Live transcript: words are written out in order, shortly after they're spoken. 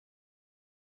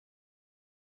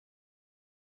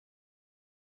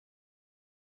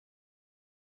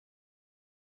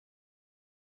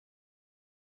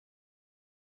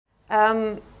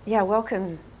Yeah,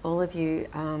 welcome all of you,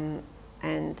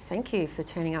 and thank you for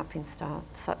turning up in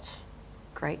such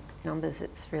great numbers.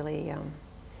 It's really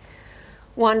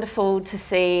wonderful to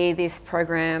see this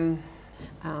program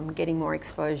getting more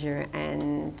exposure,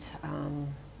 and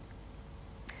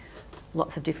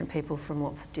lots of different people from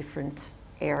lots of different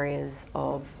areas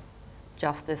of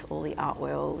justice, all the art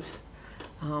world,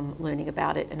 learning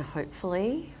about it, and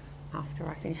hopefully after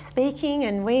I finish speaking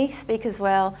and we speak as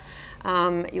well,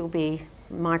 you'll be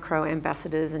micro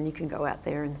ambassadors and you can go out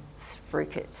there and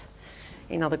spruik it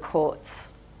in other courts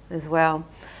as well.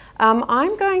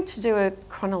 I'm going to do a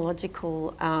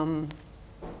chronological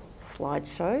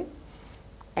slideshow,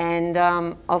 and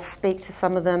I'll speak to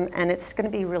some of them, and it's going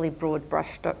to be really broad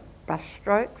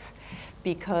brushstrokes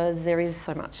because there is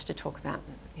so much to talk about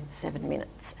in 7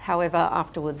 minutes. However,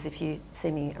 afterwards, if you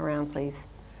see me around, please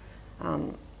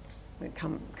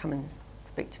come and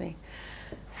speak to me.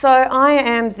 So I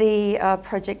am the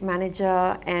project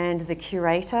manager and the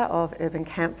curator of Urban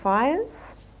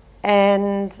Campfires,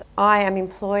 and I am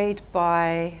employed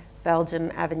by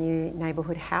Belgium Avenue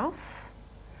Neighbourhood House,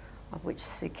 of which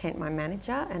Sue Kent, my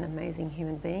manager, an amazing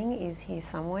human being, is here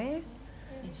somewhere,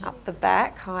 up the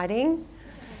back, hiding.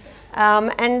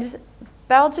 And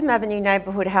Belgium Avenue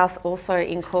Neighbourhood House also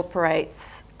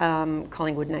incorporates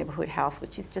Collingwood Neighbourhood House,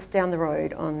 which is just down the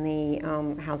road on the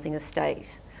housing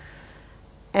estate.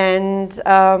 And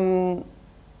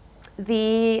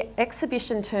the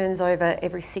exhibition turns over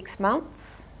every 6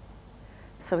 months.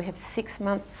 So we have 6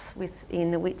 months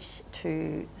within which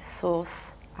to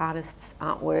source artists'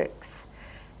 artworks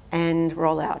and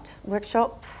roll out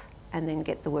workshops and then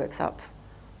get the works up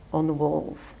on the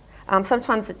walls.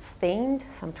 Sometimes it's themed,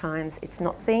 sometimes it's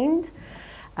not themed.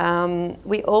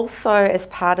 We also, as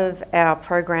part of our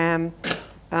program,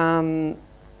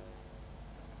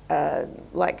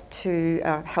 like to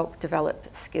help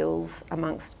develop skills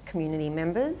amongst community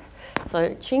members.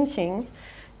 So Ching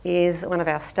is one of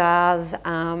our stars,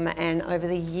 and over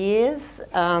the years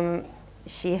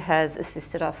she has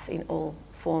assisted us in all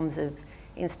forms of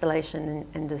installation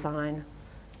and design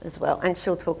as well, and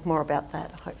she'll talk more about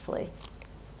that hopefully.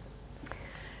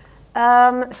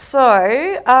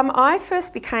 I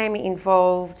first became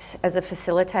involved as a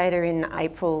facilitator in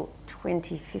April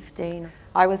 2015.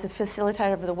 I was a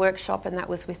facilitator of the workshop, and that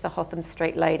was with the Hotham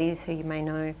Street ladies, who you may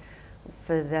know,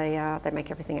 for they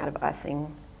make everything out of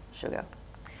icing sugar.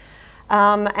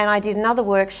 And I did another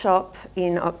workshop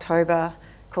in October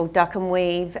called Duck and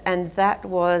Weave, and that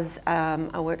was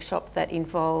a workshop that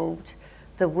involved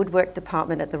the woodwork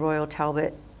department at the Royal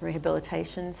Talbot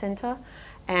Rehabilitation Centre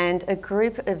and a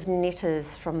group of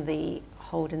knitters from the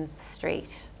Holden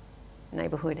Street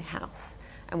Neighbourhood House.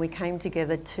 And we came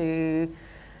together to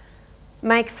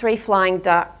make 3 flying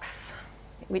ducks,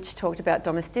 which talked about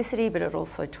domesticity, but it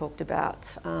also talked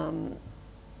about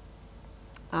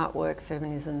artwork,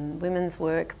 feminism, women's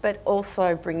work, but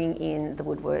also bringing in the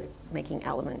woodwork making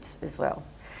element as well.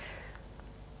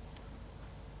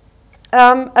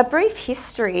 A brief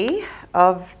history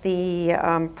of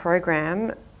the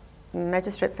program.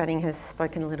 Magistrate Fanning has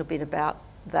spoken a little bit about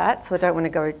that, so I don't want to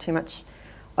go too much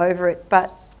over it,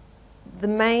 but the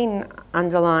main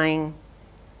underlying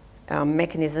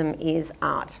mechanism is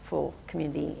art for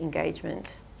community engagement,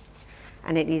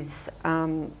 and it is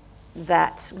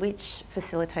that which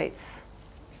facilitates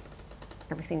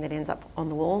everything that ends up on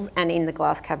the walls and in the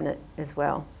glass cabinet as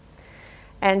well.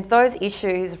 And those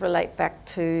issues relate back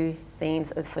to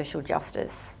themes of social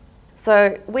justice.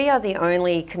 So we are the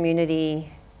only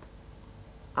community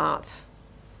art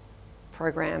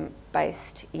program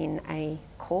based in a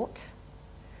court,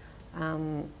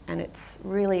 and it's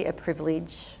really a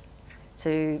privilege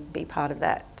to be part of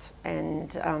that,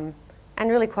 and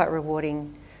really quite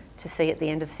rewarding to see at the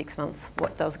end of 6 months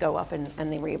what does go up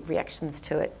and the reactions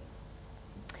to it.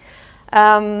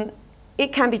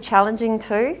 It can be challenging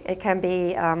too. It can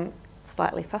be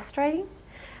slightly frustrating.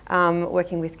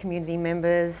 Working with community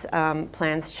members,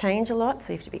 plans change a lot,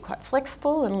 so you have to be quite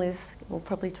flexible, and Liz will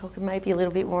probably talk maybe a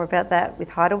little bit more about that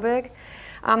with Heidelberg.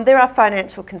 There are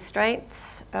financial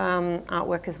constraints. Art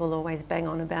workers will always bang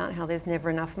on about how there's never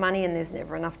enough money and there's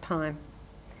never enough time.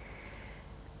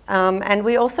 And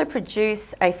we also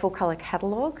produce a full colour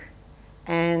catalogue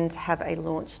and have a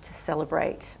launch to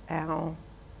celebrate our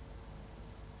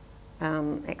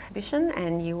exhibition,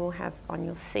 and you will have on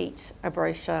your seat a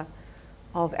brochure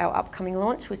of our upcoming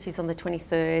launch, which is on the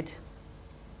 23rd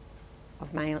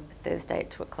of May, Thursday at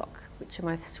 2 o'clock, which you're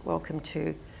most welcome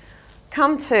to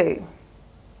come to.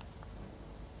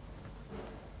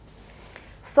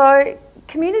 So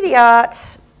community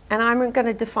art, and I'm going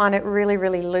to define it really,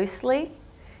 really loosely,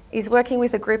 is working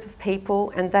with a group of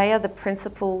people, and they are the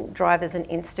principal drivers and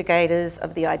instigators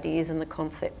of the ideas and the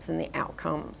concepts and the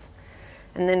outcomes.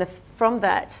 And then from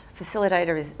that,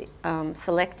 facilitator is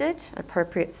selected,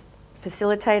 appropriate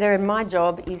facilitator, and my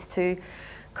job is to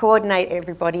coordinate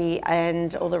everybody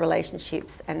and all the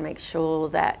relationships and make sure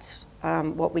that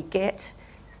what we get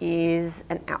is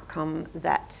an outcome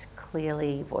that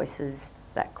clearly voices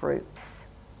that group's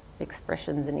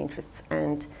expressions and interests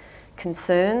and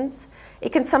concerns.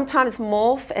 It can sometimes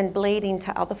morph and bleed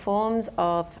into other forms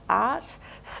of art,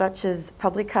 such as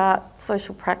public art,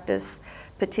 social practice,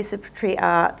 participatory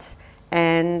art,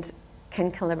 and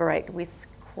can collaborate with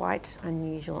quite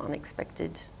unusual,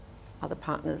 unexpected other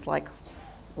partners like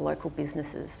local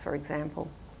businesses, for example.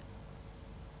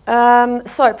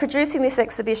 So producing this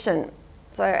exhibition,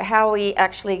 so how we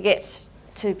actually get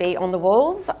to be on the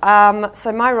walls.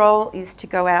 So my role is to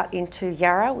go out into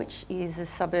Yarra, which is the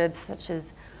suburbs such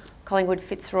as Collingwood,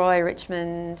 Fitzroy,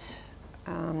 Richmond,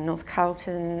 North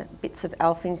Carlton, bits of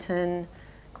Alphington,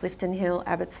 Clifton Hill,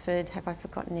 Abbotsford. Have I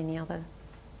forgotten any other?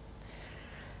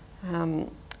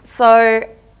 So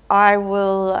I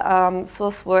will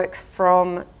source works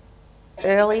from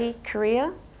early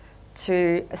career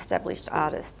to established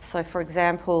artists. So for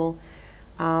example,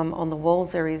 on the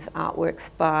walls there is artworks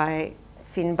by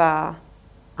Finbar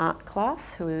Art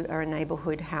Class, who are a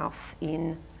neighbourhood house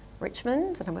in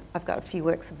Richmond, and I've got a few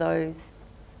works of those,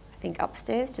 I think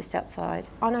upstairs, just outside.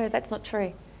 Oh no, that's not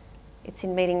true. It's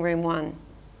in meeting room 1.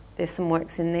 There's some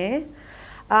works in there.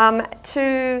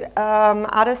 To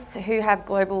artists who have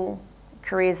global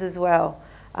careers as well.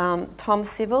 Tom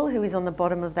Civil, who is on the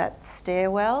bottom of that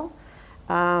stairwell,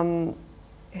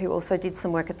 who also did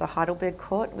some work at the Heidelberg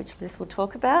Court, which Liz will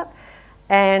talk about,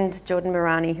 and Jordan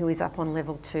Marani, who is up on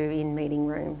level 2 in meeting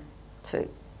room 2.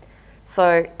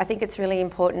 So I think it's really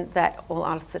important that all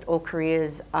artists at all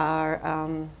careers are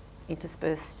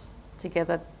interspersed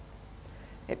together.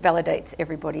 It validates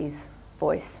everybody's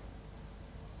voice.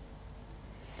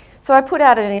 So I put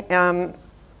out an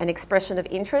expression of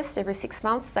interest every 6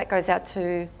 months. That goes out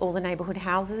to all the neighbourhood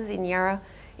houses in Yarra.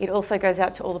 It also goes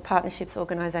out to all the partnerships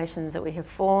organisations that we have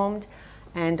formed,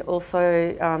 and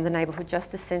also the Neighbourhood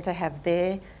Justice Centre have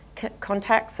their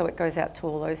contacts, so it goes out to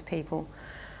all those people.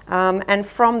 And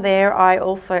from there, I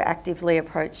also actively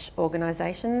approach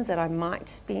organisations that I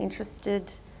might be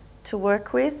interested to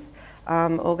work with,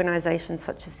 organisations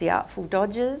such as the Artful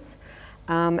Dodgers,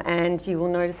 and you will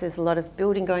notice there's a lot of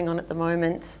building going on at the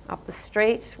moment up the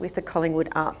street with the Collingwood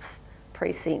Arts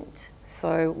Precinct.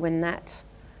 So when that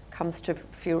comes to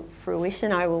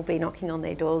fruition, I will be knocking on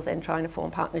their doors and trying to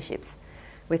form partnerships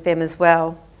with them as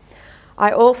well.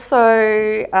 I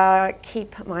also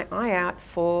keep my eye out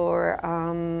for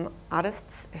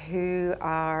artists who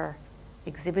are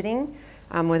exhibiting,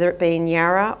 whether it be in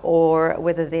Yarra or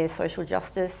whether they're social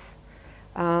justice,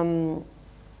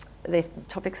 the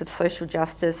topics of social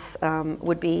justice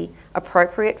would be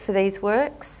appropriate for these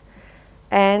works.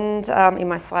 And in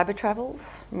my cyber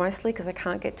travels, mostly because I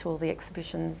can't get to all the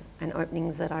exhibitions and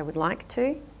openings that I would like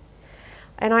to.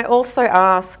 And I also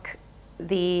ask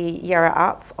the Yarra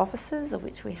Arts officers, of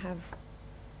which we have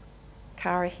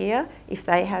Cara here, if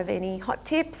they have any hot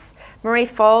tips. Marie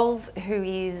Foles, who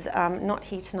is not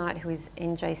here tonight, who is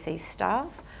NJC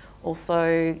staff,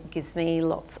 also gives me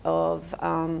lots of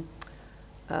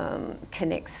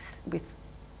connects with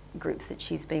groups that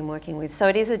she's been working with. So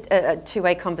it is a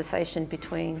two-way conversation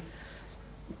between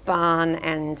Barn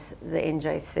and the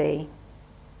NJC.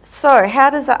 So how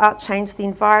does the art change the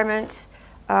environment?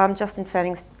 Magistrate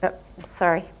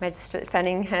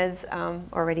Fanning has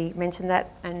already mentioned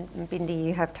that, and Bindi,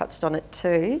 you have touched on it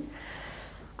too.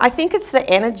 I think it's the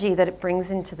energy that it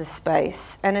brings into the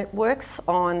space, and it works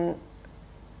on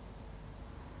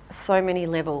so many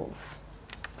levels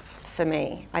for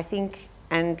me, I think,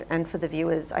 and for the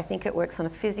viewers. I think it works on a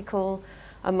physical,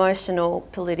 emotional,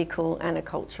 political, and a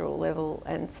cultural level,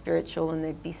 and spiritual, and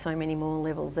there'd be so many more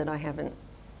levels that I haven't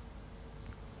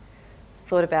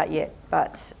thought about yet.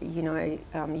 But you know,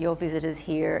 your visitors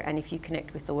here, and if you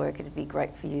connect with the work, it'd be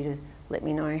great for you to let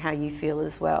me know how you feel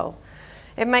as well.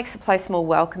 It makes the place more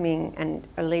welcoming and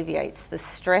alleviates the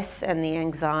stress and the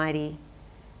anxiety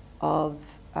of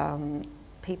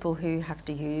people who have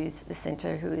to use the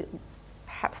centre, who are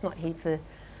perhaps not here for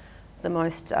the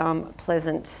most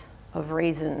pleasant of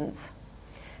reasons.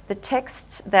 The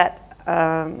text that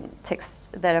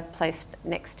are placed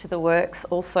next to the works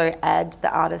also add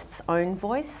the artist's own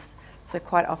voice. So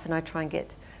quite often I try and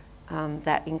get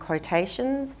that in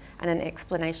quotations and an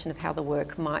explanation of how the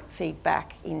work might feed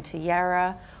back into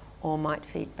Yarra or might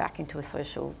feed back into a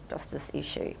social justice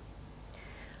issue.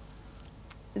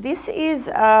 This is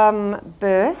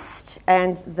Burst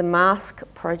and the Mask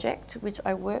project, which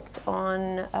I worked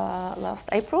on last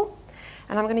April,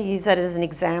 and I'm going to use that as an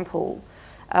example.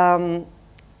 The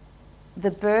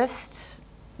Burst,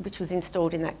 which was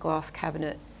installed in that glass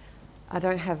cabinet, I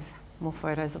don't have more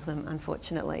photos of them,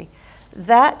 unfortunately.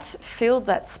 That filled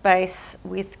that space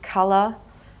with colour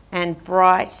and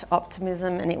bright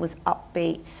optimism, and it was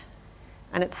upbeat,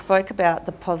 and it spoke about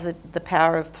the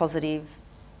power of positive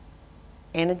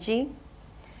energy,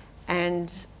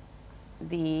 and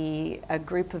a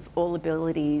group of all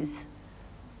abilities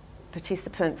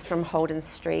participants from Holden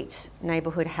Street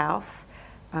Neighbourhood House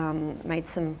made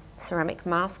some ceramic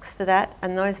masks for that,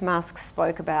 and those masks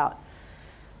spoke about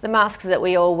the masks that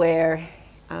we all wear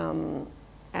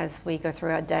as we go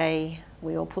through our day.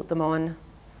 We all put them on,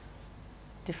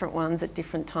 different ones at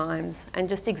different times, and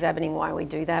just examining why we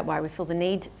do that, why we feel the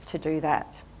need to do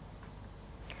that.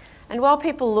 And while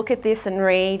people look at this and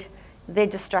read, they're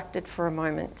distracted for a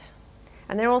moment.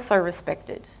 And they're also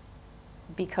respected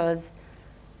because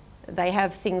they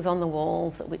have things on the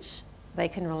walls which they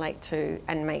can relate to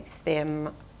and makes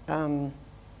them, they're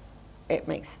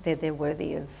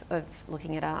worthy of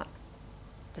looking at art,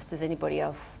 just as anybody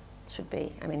else should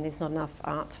be. I mean, there's not enough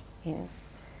art in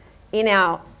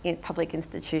our public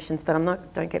institutions,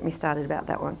 but don't get me started about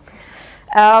that one.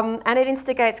 And it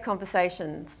instigates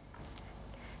conversations.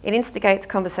 It instigates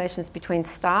conversations between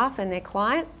staff and their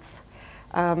clients.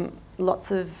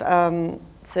 Lots of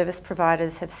service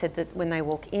providers have said that when they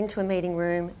walk into a meeting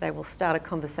room, they will start a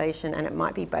conversation, and it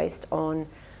might be based on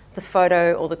the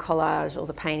photo or the collage or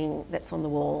the painting that's on the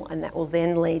wall, and that will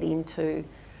then lead into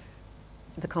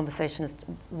the conversation as to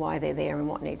why they're there and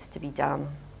what needs to be done.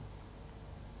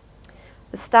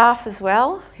 The staff as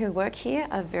well who work here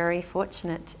are very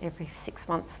fortunate. Every 6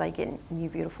 months they get new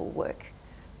beautiful work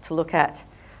to look at.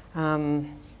 And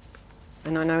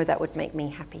I know that would make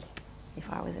me happy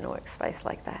if I was in a workspace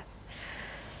like that.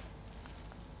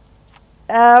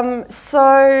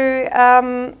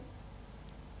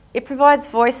 It provides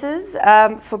voices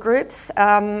for groups.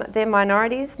 They're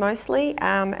minorities mostly,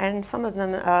 and some of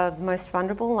them are the most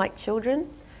vulnerable, like children.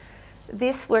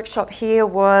 This workshop here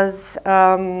was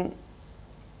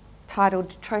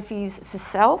titled Trophies for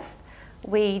Self.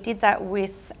 We did that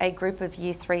with a group of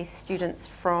Year 3 students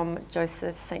from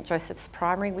St Joseph's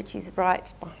Primary, which is right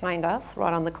behind us,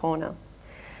 right on the corner.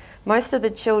 Most of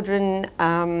the children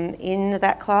in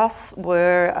that class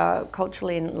were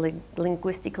culturally and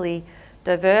linguistically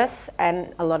diverse,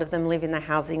 and a lot of them live in the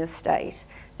housing estate.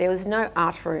 There was no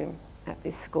art room at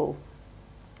this school.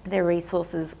 Their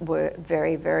resources were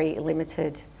very, very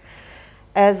limited.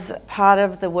 As part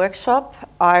of the workshop,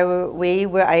 we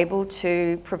were able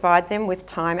to provide them with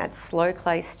time at Slow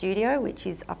Clay Studio, which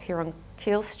is up here on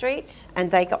Keel Street, and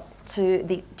they got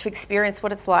to experience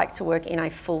what it's like to work in a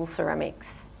full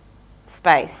ceramics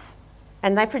space.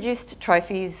 And they produced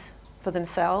trophies for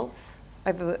themselves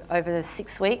over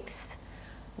 6 weeks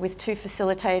with 2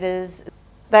 facilitators.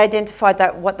 They identified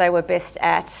what they were best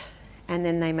at, and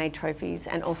then they made trophies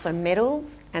and also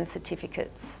medals and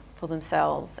certificates for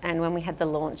themselves. And when we had the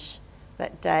launch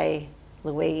that day,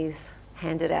 Louise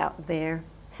handed out their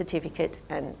certificate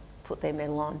and put their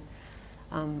medal on.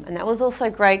 And that was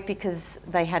also great because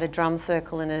they had a drum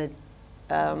circle and a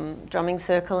drumming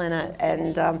circle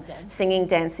and singing,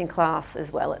 dancing class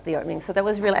as well at the opening. So that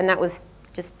was really, and that was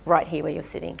just right here where you're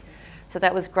sitting. So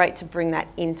that was great to bring that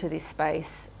into this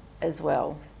space as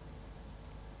well.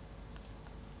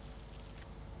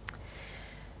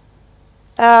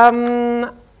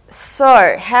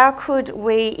 So how could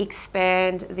we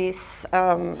expand this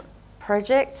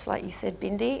project? Like you said,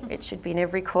 Bindi, it should be in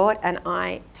every court, and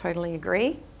I totally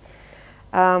agree.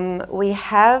 We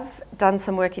have done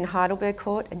some work in Heidelberg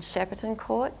Court and Shepparton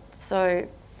Court. So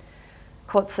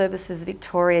Court Services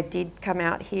Victoria did come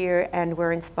out here and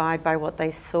were inspired by what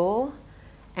they saw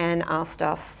and asked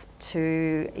us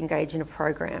to engage in a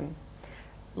program.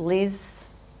 Liz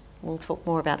will talk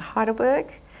more about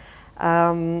Heidelberg.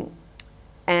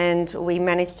 And we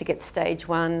managed to get stage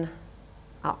 1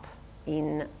 up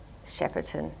in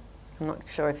Shepparton. I'm not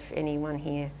sure if anyone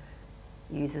here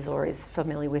uses or is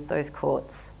familiar with those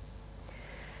courts.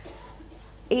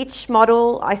 Each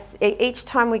model, each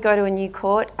time we go to a new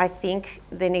court, I think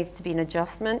there needs to be an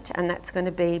adjustment, and that's going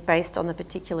to be based on the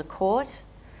particular court,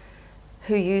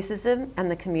 who uses them, and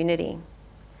the community.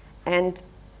 And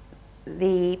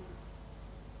the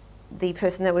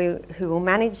person who will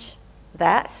manage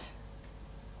that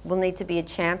will need to be a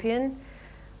champion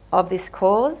of this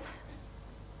cause,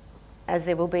 as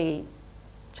there will be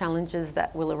challenges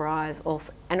that will arise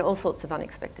also, and all sorts of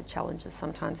unexpected challenges,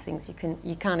 sometimes things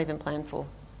you can't even plan for.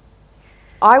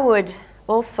 I would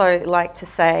also like to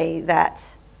say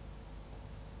that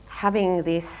having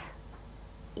this,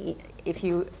 if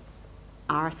you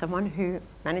are someone who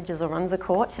manages or runs a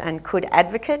court and could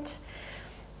advocate,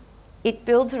 it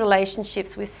builds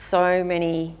relationships with so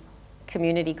many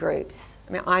community groups.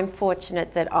 I mean, I'm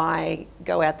fortunate that I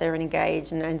go out there and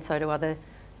engage, and so do other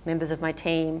members of my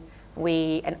team.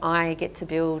 We and I get to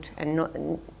build,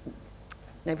 and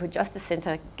Neighbourhood Justice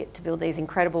Centre get to build these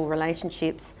incredible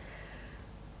relationships.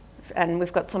 And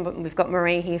we've got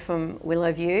Marie here from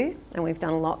Willowview, and we've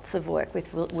done lots of work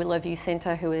with Willowview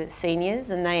Centre, who are seniors,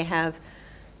 and they have,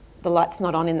 the light's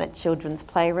not on in that children's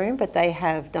playroom, but they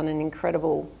have done an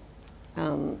incredible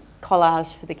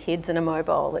collage for the kids and a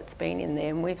mobile that's been in there,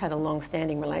 and we've had a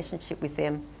long-standing relationship with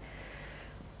them.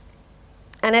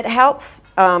 And it helps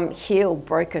heal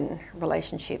broken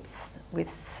relationships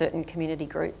with certain community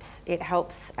groups. It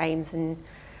helps aims, and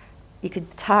you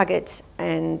could target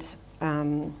and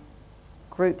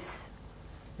groups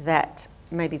that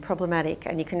may be problematic,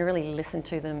 and you can really listen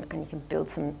to them, and you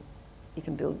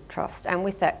can build trust, and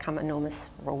with that come enormous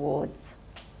rewards.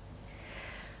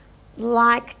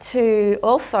 Like to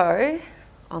also,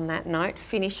 on that note,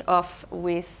 finish off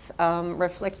with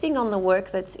reflecting on the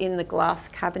work that's in the glass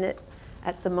cabinet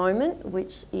at the moment,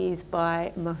 which is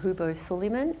by Mahubo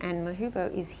Suleiman, and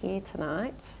Mahubo is here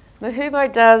tonight.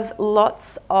 Mahubo does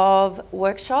lots of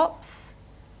workshops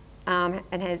and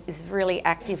is really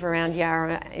active around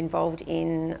Yarra, involved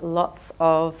in lots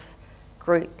of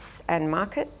groups and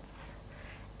markets,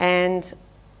 and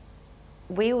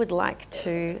we would like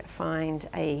to find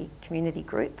a community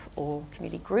group or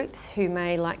community groups who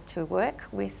may like to work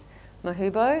with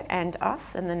Mahubo and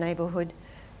us and the Neighbourhood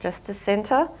Justice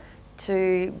Centre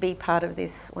to be part of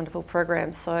this wonderful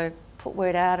program. So put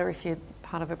word out, or if you're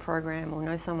part of a program or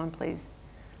know someone, please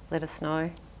let us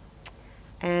know.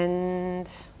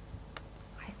 And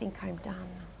I think I'm done.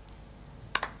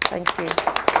 Thank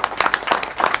you.